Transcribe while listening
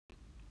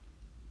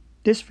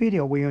This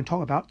video we're going to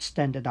talk about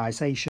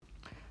standardization.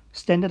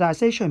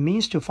 Standardization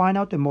means to find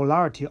out the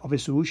molarity of the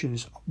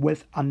solutions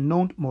with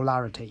unknown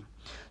molarity.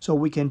 So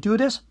we can do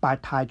this by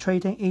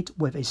titrating it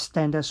with a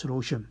standard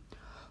solution.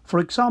 For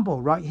example,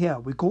 right here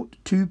we got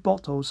 2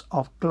 bottles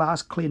of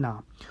glass cleaner.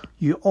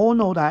 You all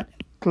know that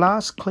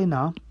glass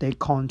cleaner, they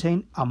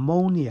contain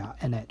ammonia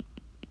in it.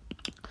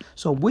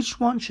 So which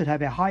one should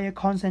have a higher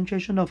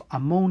concentration of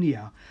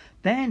ammonia?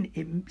 Then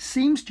it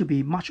seems to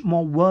be much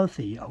more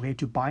worthy,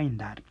 to buy in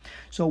that.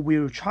 So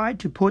we'll try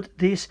to put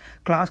this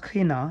glass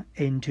cleaner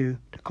into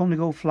the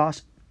conical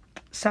flask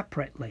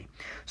separately.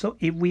 So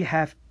if we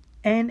have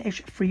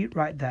NH3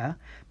 right there,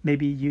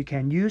 maybe you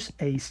can use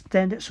a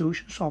standard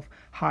solution of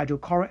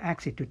hydrochloric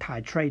acid to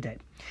titrate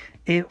it.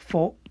 If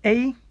for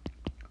A,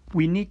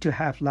 we need to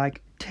have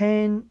like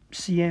 10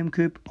 cm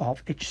cube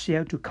of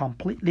HCl to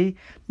completely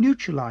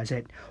neutralize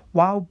it,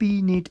 while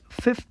B need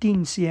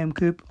 15 cm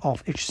cube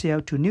of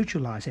HCl to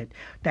neutralize it.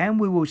 Then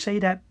we will say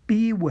that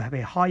B will have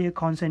a higher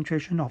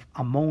concentration of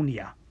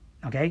ammonia.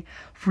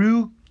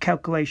 Through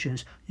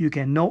calculations, you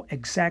can know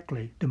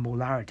exactly the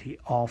molarity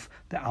of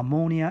the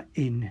ammonia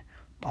in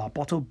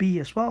bottle B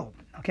as well.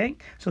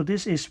 So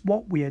this is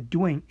what we are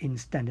doing in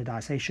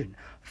standardization,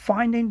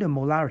 finding the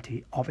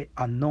molarity of an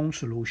unknown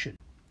solution.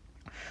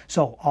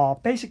 So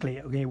basically,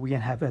 we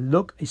can have a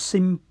look at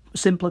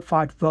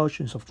simplified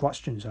versions of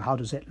questions. So how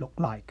does it look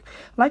like?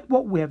 Like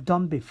what we have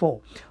done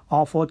before.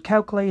 For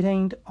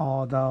calculating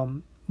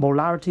the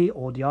molarity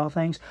or the other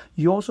things,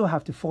 you also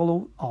have to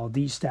follow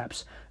these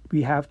steps.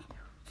 We have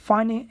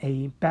finding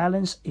a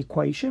balanced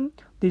equation.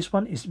 This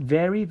one is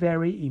very,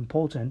 very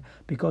important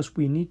because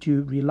we need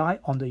to rely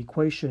on the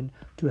equation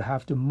to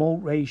have the mole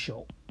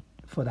ratio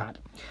for that.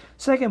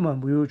 Second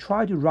one, we will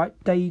try to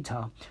write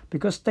data,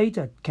 because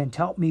data can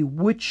tell me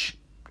which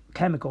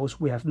chemicals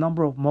we have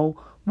number of mole,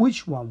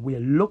 which one we are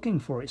looking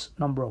for is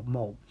number of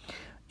mole.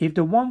 If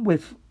the one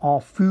with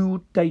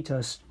full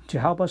data to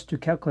help us to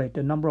calculate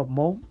the number of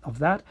mole of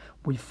that,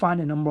 we find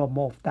the number of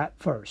mole of that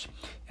first.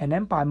 And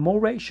then by mole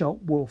ratio,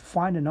 we'll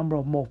find the number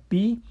of mole of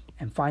B,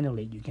 and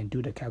finally you can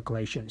do the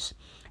calculations.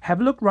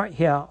 Have a look right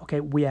here.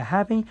 We are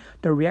having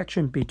the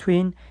reaction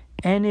between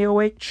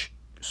NaOH,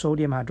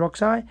 sodium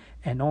hydroxide,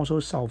 and also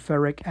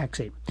sulfuric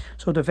acid.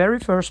 So the very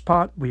first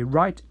part, we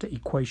write the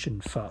equation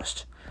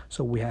first.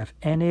 So we have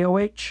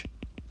NaOH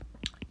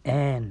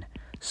and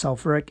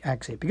sulfuric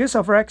acid. Because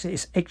sulfuric acid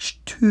is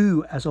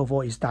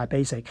H2SO4, is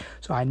dibasic.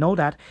 So I know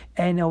that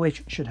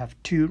NaOH should have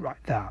 2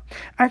 right there.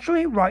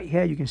 Actually, right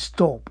here you can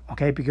stop,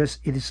 because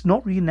it is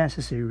not really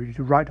necessary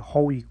to write the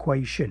whole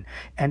equation,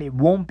 and it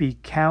won't be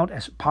counted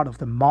as part of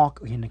the mark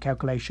in the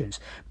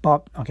calculations.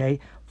 But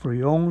for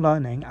your own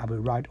learning, I will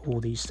write all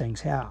these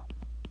things here.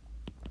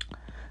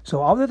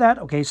 So after that,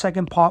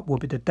 second part will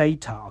be the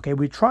data.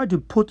 We try to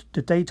put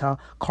the data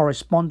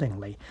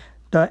correspondingly.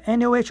 The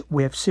NaOH,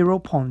 we have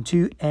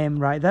 0.2 m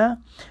right there.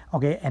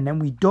 And then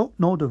we don't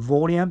know the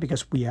volume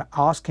because we are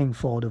asking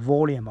for the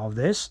volume of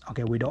this.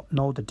 We don't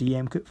know the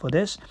dm cube for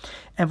this.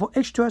 And for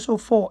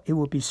H2SO4, it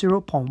will be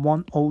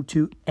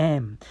 0.102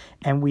 m.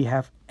 And we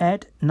have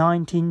add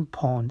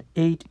 19.8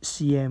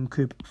 cm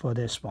cube for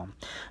this one.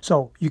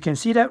 So you can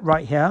see that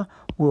right here,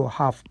 we'll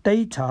have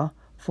data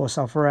for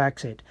sulfuric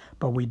acid,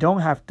 but we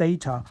don't have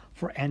data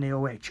for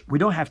NaOH. We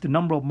don't have the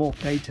number of mole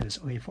data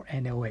for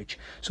NaOH.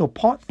 So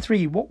part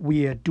 3, what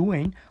we are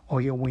doing,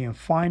 we are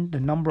find the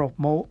number of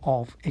mole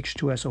of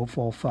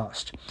H2SO4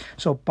 first.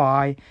 So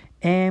by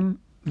MV,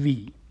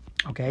 we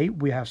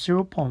have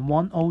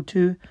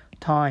 0.102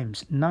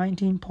 times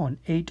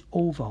 19.8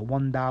 over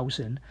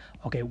 1000.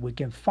 We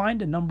can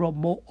find the number of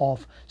mole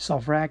of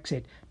sulfuric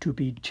acid to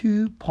be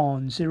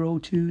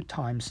 2.02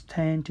 times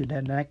 10 to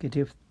the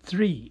negative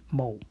 3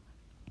 mole.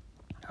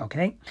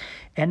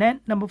 And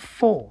then number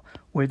 4,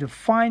 we have to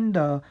find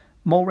the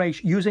mole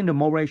ratio, using the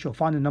mole ratio,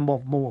 find the number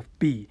of mole of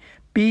B.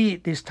 B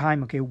this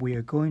time, we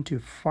are going to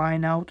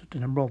find out the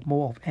number of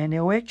mole of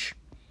NaOH.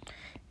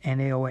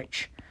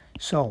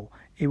 So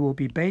it will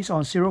be based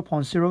on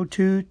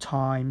 0.02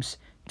 times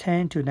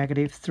 10 to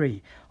negative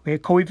 3.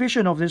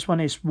 Coefficient of this one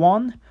is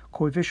 1,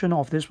 coefficient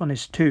of this one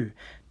is 2.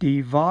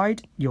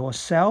 Divide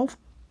yourself,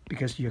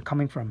 because you're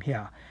coming from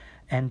here,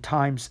 and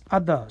times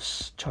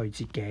others, 除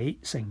自己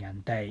乘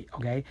人哋.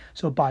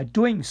 So by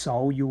doing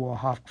so, you will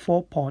have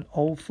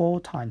 4.04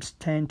 times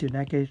 10 to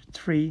negative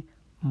 3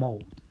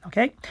 mole.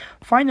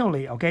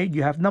 Finally,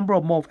 you have number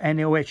of mole of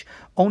NaOH.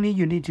 Only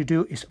you need to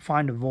do is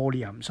find the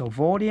volume. So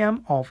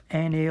volume of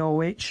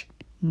NaOH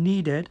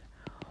needed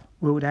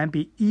will then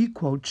be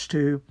equal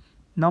to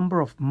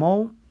number of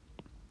mole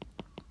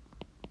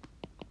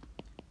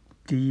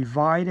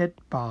divided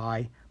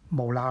by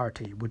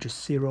molarity, which is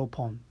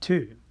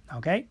 0.2.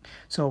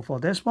 So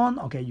for this one,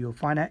 you'll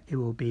find that it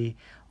will be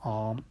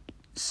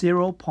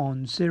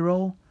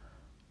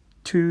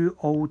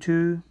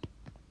 0.0202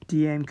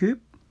 dm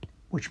cube,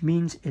 which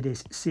means it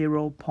is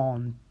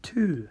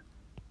 0.2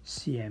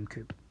 cm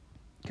cube.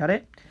 Got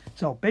it?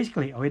 So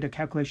basically, the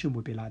calculation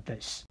would be like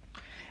this.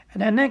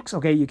 And then next,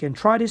 okay, you can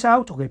try this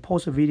out, okay,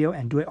 pause the video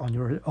and do it on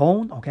your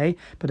own, okay,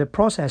 but the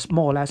process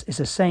more or less is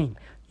the same.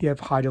 You have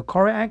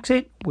hydrochloric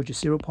acid, which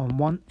is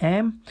 0.1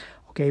 m,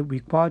 okay,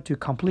 required to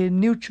completely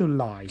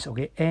neutralize,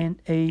 okay,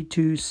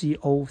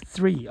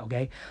 Na2CO3,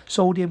 okay,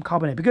 sodium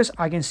carbonate, because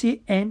I can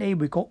see Na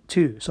we got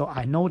 2, so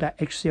I know that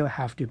HCl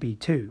have to be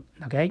 2,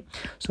 okay,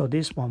 so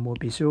this one will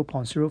be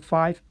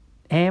 0.05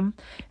 m,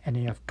 and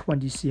then you have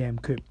 20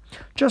 cm cube.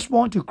 Just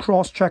want to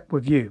cross check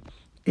with you,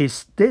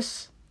 is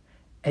this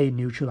a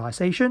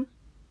neutralization?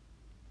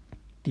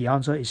 The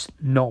answer is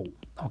no,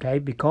 okay,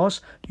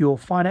 because you'll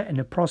find that in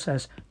the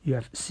process you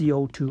have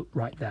CO2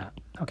 right there,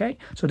 okay.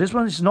 So this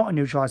one is not a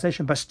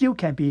neutralization, but still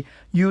can be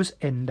used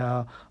in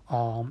the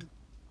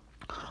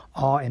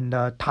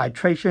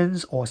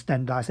titrations or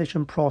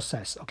standardization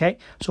process, okay.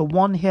 So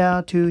 1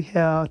 here, 2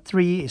 here,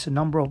 3 is the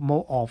number of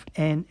mole of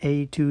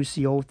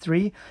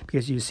Na2CO3,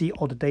 because you see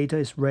all the data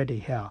is ready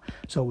here.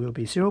 So it will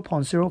be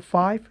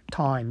 0.05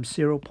 times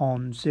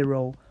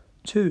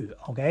 0.02,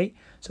 okay.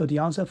 So the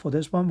answer for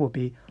this one will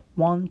be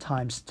 1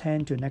 times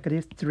 10 to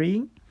negative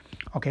 3,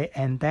 okay.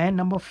 And then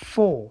number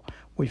 4,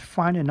 we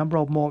find the number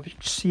of mole of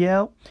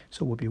HCl,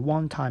 so it will be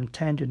 1 times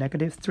 10 to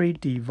negative 3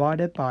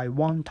 divided by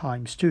 1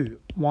 times 2,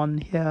 1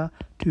 here,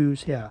 2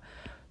 here,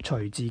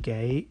 除自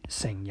己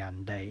乘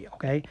人哋,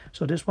 okay.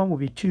 So this one will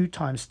be 2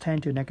 times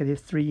 10 to negative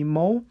 3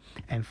 mole.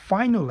 And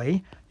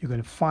finally, you're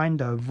going to find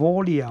the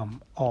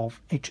volume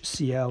of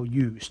HCl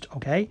used,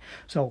 okay.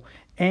 So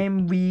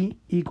MV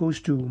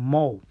equals to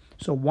mole.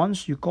 So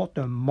once you got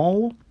the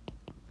mole,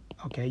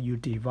 okay, you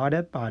divide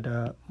it by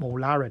the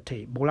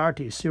molarity.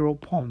 Molarity is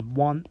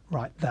 0.1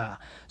 right there.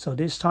 So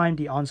this time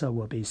the answer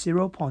will be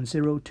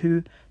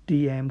 0.02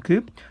 dm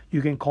cube.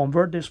 You can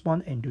convert this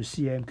one into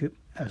cm cube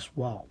as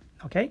well.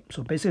 Okay,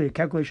 so basically the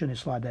calculation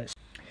is like this.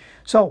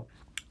 So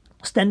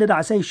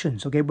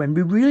standardizations, okay, when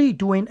we're really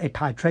doing a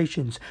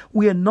titrations,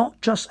 we are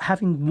not just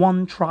having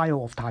one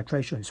trial of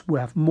titrations, we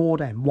have more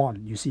than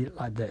one. You see it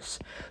like this.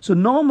 So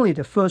normally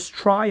the first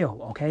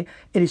trial, okay,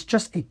 it is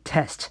just a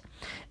test.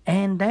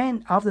 And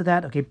then after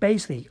that, okay,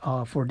 basically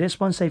for this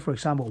one, say for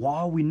example,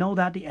 wow, we know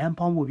that the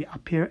endpoint will be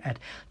appear at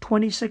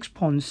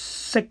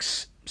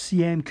 26.6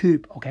 cm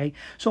cube, okay.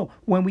 So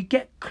when we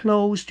get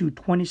close to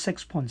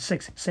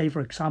 26.6, say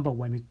for example,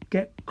 when we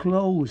get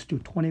close to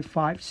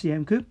 25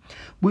 cm cube,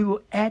 we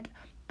will add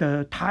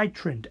the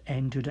titrant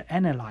into the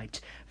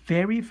analyte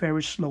very,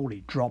 very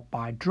slowly, drop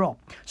by drop.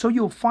 So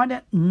you'll find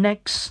that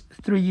next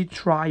 3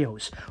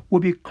 trials will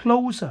be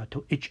closer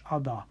to each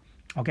other.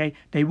 Okay,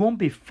 they won't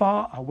be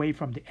far away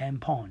from the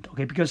endpoint,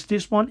 okay, because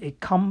this one, you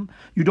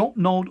don't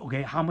know,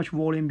 okay, how much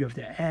volume you have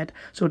to add,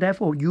 so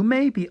therefore you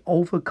may be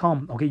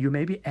overcome, okay, you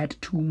may be add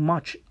too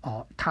much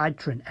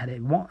titrant at a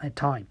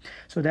time,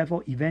 so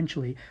therefore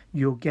eventually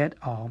you'll get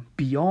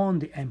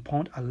beyond the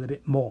endpoint a little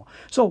bit more.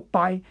 So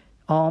by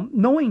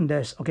knowing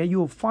this, okay, you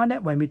will find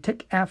that when we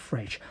take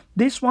average,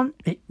 this one,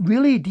 it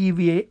really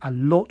deviate a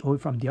lot away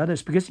from the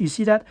others, because you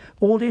see that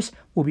all this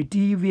will be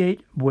deviate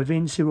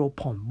within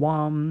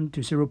 0.1 to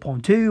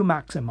 0.2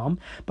 maximum,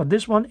 but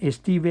this one is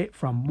deviate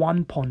from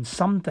 1 point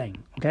something,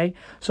 okay.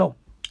 So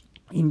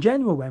in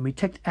general, when we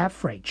take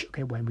average,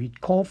 okay, when we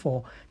call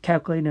for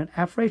calculating an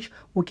average,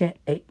 we can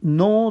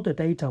ignore the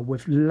data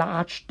with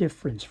large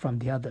difference from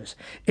the others.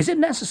 Is it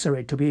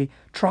necessary to be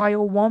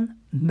trial 1?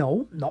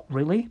 No, not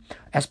really.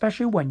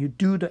 Especially when you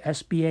do the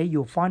SBA,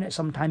 you'll find that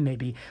sometimes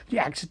maybe you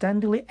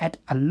accidentally add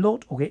a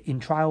lot, okay,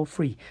 in trial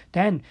 3.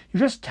 Then you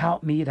just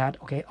tell me that,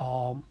 okay,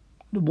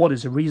 what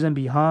is the reason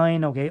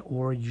behind, okay,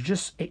 or you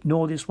just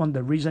ignore this one,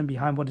 the reason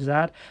behind what is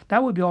that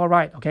would be all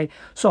right, okay.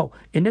 So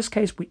in this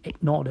case, we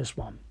ignore this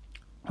one.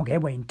 Okay,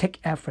 when you take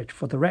average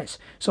for the rest.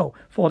 So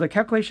for the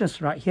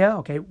calculations right here,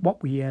 okay,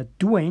 what we are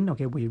doing,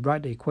 okay, we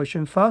write the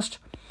equation first.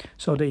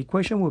 So the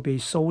equation will be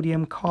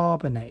sodium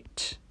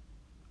carbonate,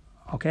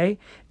 okay,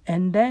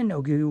 and then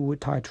okay, we will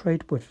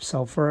titrate with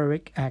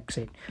sulfuric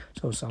acid.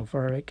 So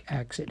sulfuric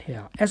acid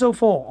here,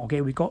 SO4,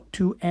 okay, we got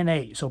 2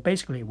 Na, so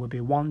basically it will be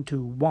 1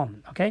 to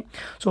 1, okay.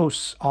 So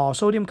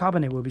sodium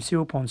carbonate will be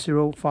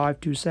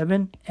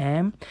 0.0527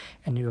 m,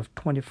 and you have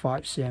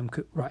 25 cm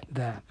cube right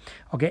there,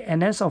 okay.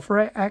 And then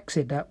sulfuric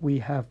acid that we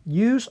have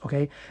used,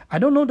 okay, I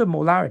don't know the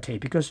molarity,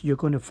 because you're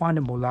going to find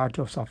the molarity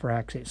of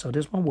sulfuric acid, so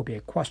this one will be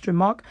a question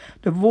mark.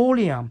 The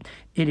volume,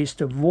 it is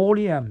the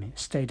volume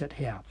stated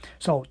here.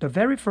 So the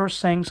very first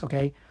thing,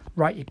 okay,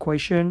 write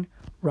equation,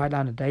 write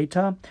down the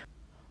data.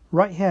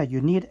 Right here,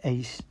 you need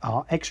a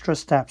extra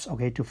steps,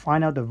 okay, to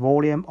find out the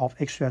volume of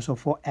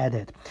H2SO4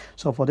 added.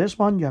 So for this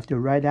one, you have to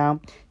write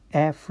down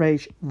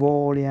average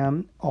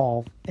volume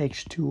of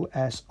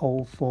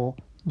H2SO4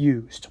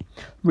 used.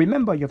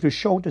 Remember, you have to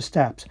show the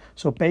steps.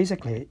 So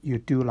basically, you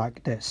do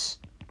like this.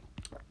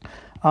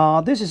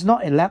 This is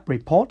not a lab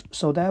report,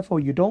 so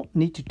therefore you don't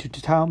need to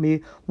tell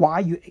me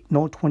why you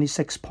ignore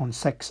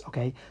 26.6,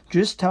 okay?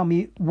 Just tell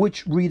me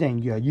which reading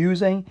you are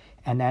using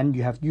and then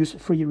you have used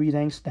 3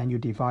 readings, then you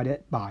divide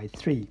it by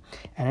 3,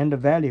 and then the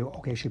value,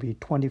 okay, should be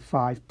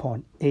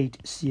 25.8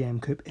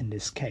 cm cube in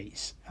this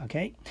case.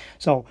 Okay,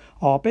 so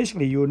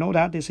basically you know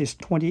that this is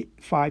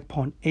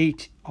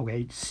 25.8,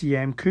 okay,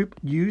 cm cube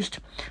used.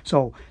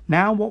 So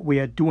now what we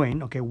are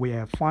doing, okay, we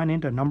are finding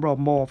the number of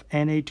mole of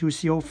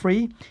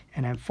Na2CO3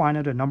 and then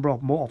finding the number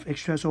of mole of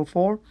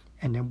H2SO4,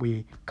 and then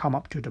we come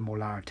up to the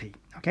molarity.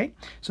 Okay,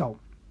 so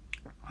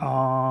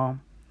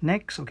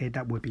next, okay,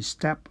 that would be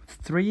step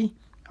 3.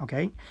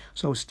 Okay,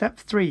 so step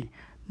 3,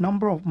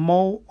 number of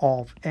mole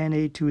of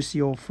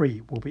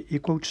Na2CO3 will be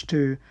equals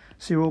to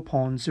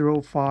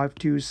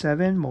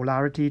 0.0527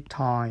 molarity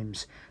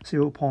times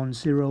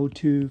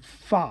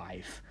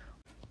 0.025,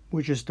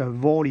 which is the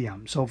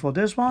volume. So for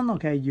this one,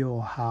 okay,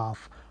 you'll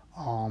have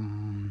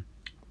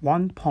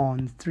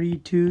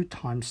 1.32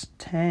 times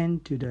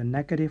 10 to the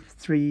negative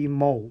 3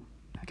 mole.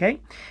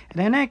 Okay, and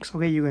then next,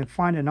 okay, you can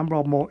find the number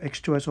of mole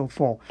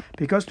H2SO4.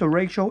 Because the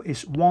ratio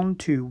is 1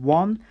 to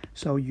 1,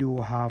 so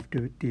you have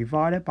to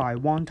divide it by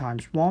 1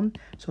 times 1.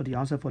 So the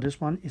answer for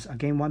this one is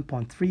again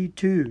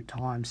 1.32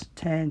 times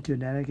 10 to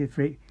the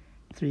negative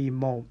 3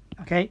 mole.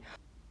 Okay,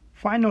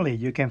 finally,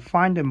 you can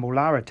find the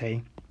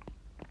molarity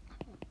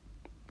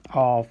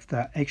of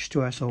the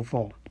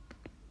H2SO4,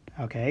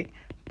 okay,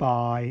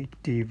 by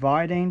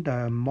dividing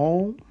the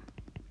mole.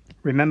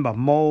 Remember,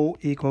 mole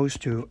equals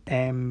to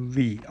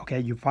mv. Okay,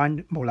 you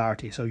find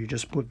molarity, so you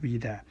just put v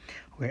there.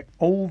 Okay,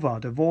 over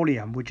the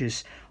volume, which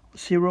is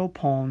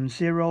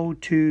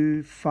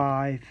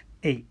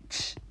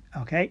 0.0258.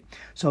 Okay,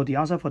 so the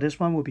answer for this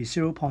one will be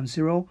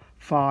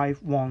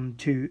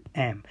 0.0512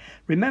 m.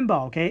 Remember,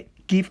 okay,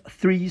 give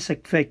 3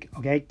 sig fig.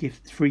 Okay,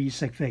 give 3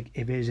 sig fig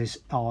if it is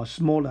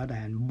smaller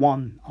than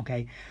 1.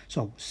 Okay,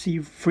 so see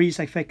 3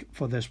 sig fig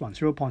for this one,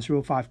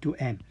 0.052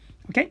 m.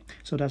 Okay,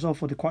 so that's all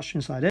for the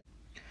questions like this.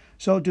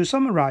 So to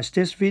summarize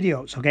this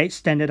video, okay,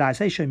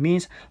 standardization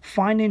means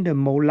finding the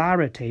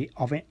molarity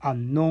of an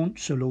unknown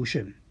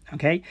solution.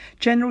 Okay,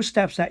 general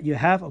steps that you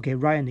have, okay,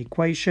 write an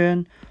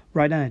equation,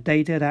 write down the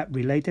data that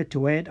related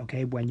to it.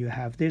 Okay, when you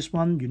have this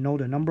one, you know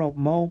the number of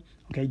mole.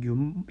 Okay,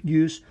 you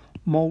use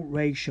mole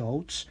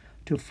ratios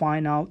to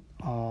find out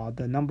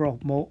the number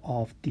of mole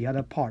of the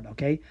other part.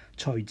 Okay,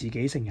 除自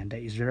己乘人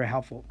哋 is very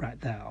helpful right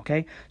there.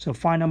 Okay, so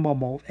find number of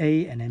mole of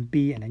A and then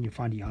B, and then you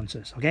find the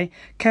answers. Okay,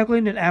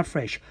 calculate the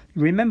average.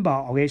 Remember,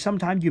 okay,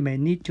 sometimes you may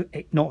need to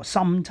ignore.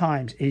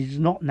 Sometimes it is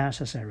not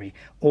necessary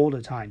all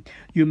the time.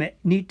 You may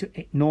need to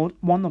ignore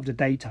one of the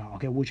data,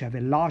 okay, which have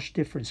a large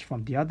difference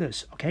from the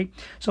others. Okay,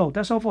 so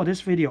that's all for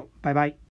this video. Bye bye.